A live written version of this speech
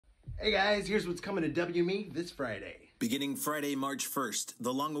Hey guys, here's what's coming to WME this Friday. Beginning Friday, March 1st,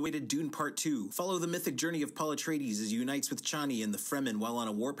 the long-awaited Dune Part 2. Follow the mythic journey of Paul Atreides as he unites with Chani and the Fremen while on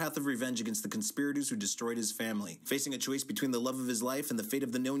a warpath of revenge against the conspirators who destroyed his family. Facing a choice between the love of his life and the fate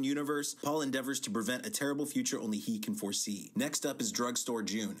of the known universe, Paul endeavors to prevent a terrible future only he can foresee. Next up is Drugstore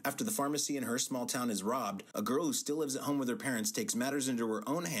June. After the pharmacy in her small town is robbed, a girl who still lives at home with her parents takes matters into her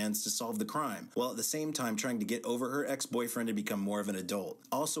own hands to solve the crime, while at the same time trying to get over her ex-boyfriend and become more of an adult.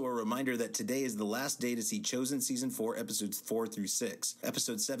 Also a reminder that today is the last day to see Chosen Season 4 episodes 4 through 6.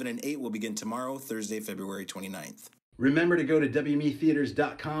 Episodes 7 and 8 will begin tomorrow, Thursday, February 29th. Remember to go to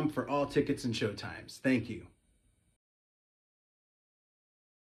WMEtheaters.com for all tickets and showtimes. Thank you.